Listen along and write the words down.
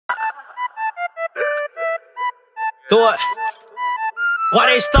Do it. Why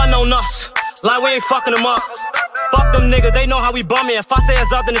they stuntin' on us? Like we ain't fucking them up. Fuck them niggas, they know how we bumming. If I say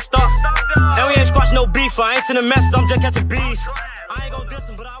it's up, then it's stuck. And we ain't squashing no beef. I ain't sending messages, I'm just catching bees. I ain't gon' diss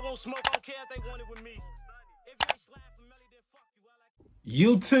them, but I won't smoke. I don't care if they want it with me.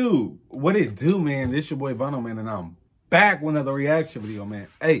 YouTube, what it do, man? This your boy Vonno, man, and I'm back with another reaction video, man.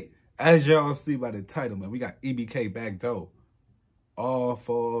 Hey, as y'all see by the title, man, we got EBK Bckdoe. All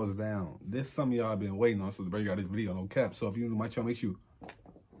falls down. This some of y'all been waiting on, so to bring y'all this video, no cap. So if you're new to my channel, make sure you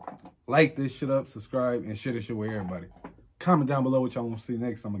like this shit up, subscribe, and share this shit with everybody. Comment down below what y'all want to see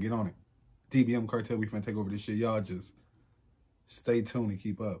next. I'm gonna get on it. DBM cartel, we finna take over this shit. Y'all just stay tuned and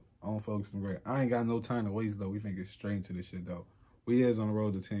keep up. On Focus and Great. I ain't got no time to waste though. We finna get straight into this shit though. We is on the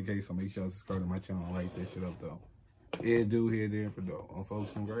road to 10K, so make sure y'all subscribe to my channel and like this shit up though. Here do, here there for though. On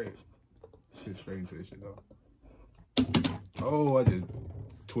Focus and Great. Let's get straight into this shit though. Oh, I just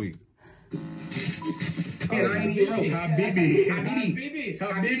tweaked. Habibi.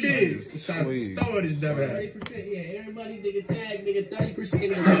 Store this dumb ass. 30%, yeah. Everybody, nigga, tag, nigga, 30%,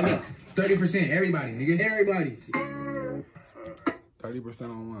 nigga, right now. 30%, everybody, nigga. Everybody. 30%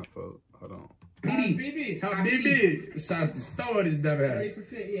 on what, folks? Hold on. Habibi. Stop the store this dumb ass.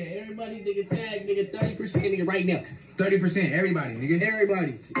 30%, yeah. Everybody, nigga, tag, nigga, 30%, nigga, right now. 30%, everybody, nigga.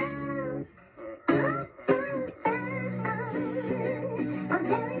 Everybody.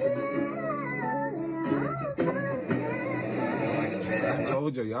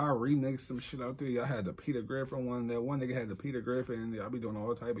 Y'all remixed some shit out there. Y'all had the Peter Griffin one. That one nigga had the Peter Griffin. Y'all be doing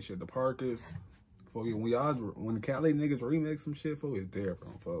all type of shit. The Parkers. For you, when the Cali niggas remix some shit, for it's there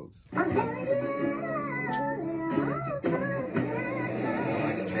from folks.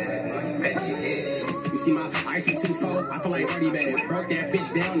 You see my icy 2-4, I feel like Hardy bag. Broke that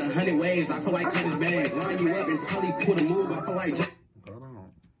bitch down 100 waves, I feel like Curtis bag. Line you up and probably put a move, I feel like Hold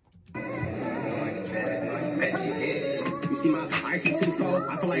on. You see my icy 2-4,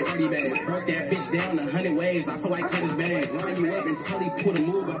 I feel like Hardy bag. Broke that bitch down 100 waves, I feel like Curtis bag. Line you up and probably put a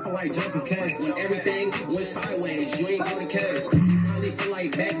move, I feel like Johnson K. When everything went sideways, you ain't gonna care. You probably feel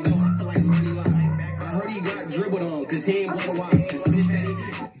like Bckdoe, I feel like Hardy lie. I heard he got dribbled on, cause he ain't blow the wire. This bitch that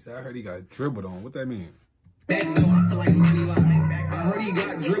he said, I heard he got dribbled on. What that mean? Bckdoe, I feel like Hardy lie. I heard he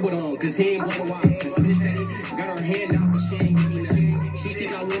got dribbled on, cause he ain't blow the wire. This bitch that he got her hand out, but she ain't give me nothing. She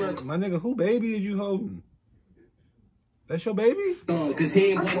think I want her. My nigga, who baby is you holding? That's your baby? Cause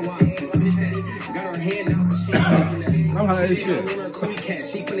he ain't blow the wire. This bitch that he got her hand out, but she ain't give me nothing. I'm high as She shit. think I want her cool cat,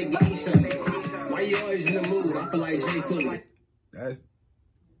 she finna give me something. Why you always in the mood? I feel like Jay Fully. That's...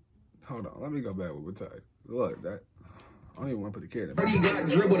 Hold on, let me go back with time. Look, that... I don't even want to put the kid in. He got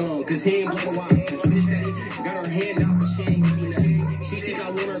dribbled on, cause he ain't blow the wire. This bitch that he got her hand out, but she ain't give me nothing. She think I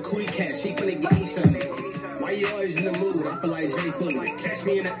want her cootie cat, she finna give me something. Why you always in the mood? I feel like Jay Fully. Catch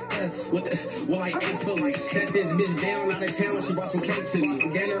me in the with the, well, like 8 Fully. Set this bitch down out of town, she brought some cake to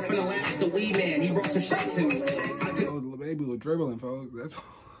me. Down there finna last the weed man, he brought some shit to me. I took the baby was dribbling, folks. That's all.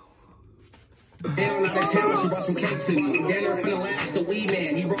 down out of town, she brought some cake to me. Down there finna last the weed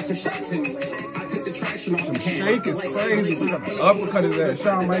man, he brought some shit to me. I took the traction off the can. Shake is crazy. Uppercut his ass.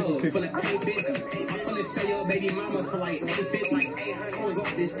 Shawn Michaels kick. I'm finna sell your baby mama for like 850. I was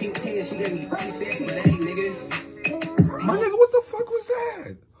off this pink 10, she gave me 350, but hey, nigga. My nigga, what the fuck was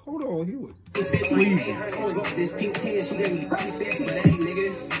that? Hold on, he was bleeding. I was off this pink 10, she gave me 350, but hey,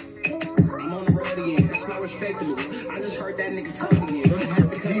 nigga. I'm on the road again, that's not respectable. I just heard that nigga talk again.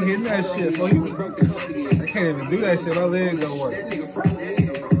 He hitting that shit, so he broke the cup again. I can't even do that shit, my legs don't work. That nigga froze in.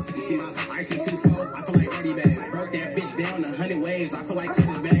 You see my icy 2-4, I feel like Hardy bag. Broke that bitch down 100 waves, I feel like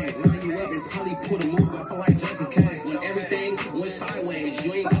Curtis bag. Line you up and probably put a move, I feel like Johnson K. When everything went sideways,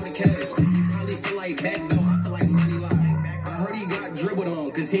 you ain't gonna care. You probably feel like Bckdoe, I feel like Hardy lie. I heard he got dribbled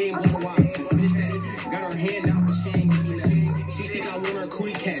on, cause he ain't blow the wire. This bitch that he got her hand out, but she ain't give me nothing. She think I want her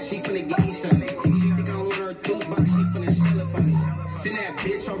cootie cat, she finna give me something. She think I want her through box, she finna sell it for me. Send that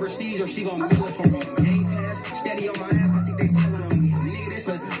bitch overseas or she gon' mail it for me. Game pass, steady on my ass, I think they telling on me. Nigga, this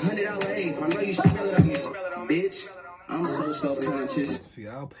 $100 ace, I know you smell it on me. Bitch, I'm so self-conscious. See,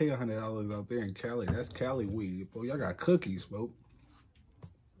 I'll pay $100 out there in Cali. That's Cali weed. Folks, y'all got cookies, folks.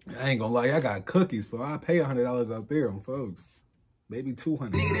 I ain't gonna lie, y'all got cookies, folks. I'll pay $100 out there on folks. Maybe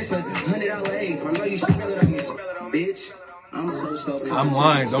 200. Nigga, this $100 ace, I know you smell it on me. Bitch, I'm so self-conscious. I'm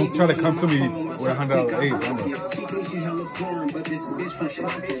lying. Don't try to come to me with $100 ace. She thinks she's hella foreign, but this bitch from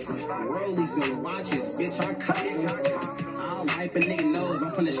Toronto. Rollies and watches, bitch, I cut it. I'll wipe a nigga nose, I'm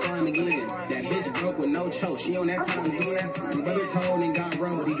finna slime again. That bitch broke with no choke, she on that time again. My brother's holding got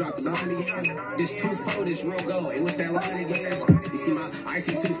rolled, he dropped the line again. This 2-4, this real gold, it was that line again. You see my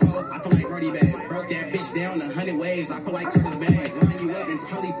icy 2-4, I feel like Hardy bag. Broke that bitch down 100 waves, I feel like Curtis bag. you up and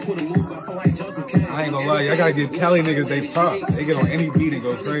probably put a move. I feel like Joseph K. I ain't gonna lie, y'all gotta give Cali niggas they props. They get on any beat and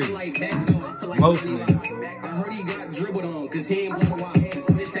go crazy. Most niggas. I heard he got dribbled on, cause he ain't blow wild. Cause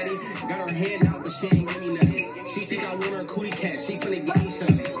bitch daddy got her hand out, but she ain't give me nothing. She think I want her cootie cat, she finna give me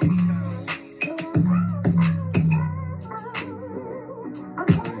something.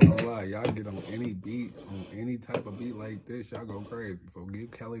 Y'all get on any beat, on any type of beat like this, y'all go crazy. So give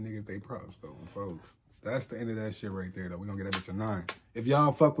Cali niggas they props though, folks. That's the end of that shit right there though. We gonna get that bitch a 9. If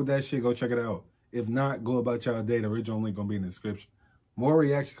y'all fuck with that shit, go check it out. If not, go about y'all day. The original link gonna be in the description. More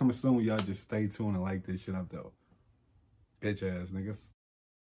reaction coming soon. Y'all just stay tuned and like this shit up though. Bitch ass niggas.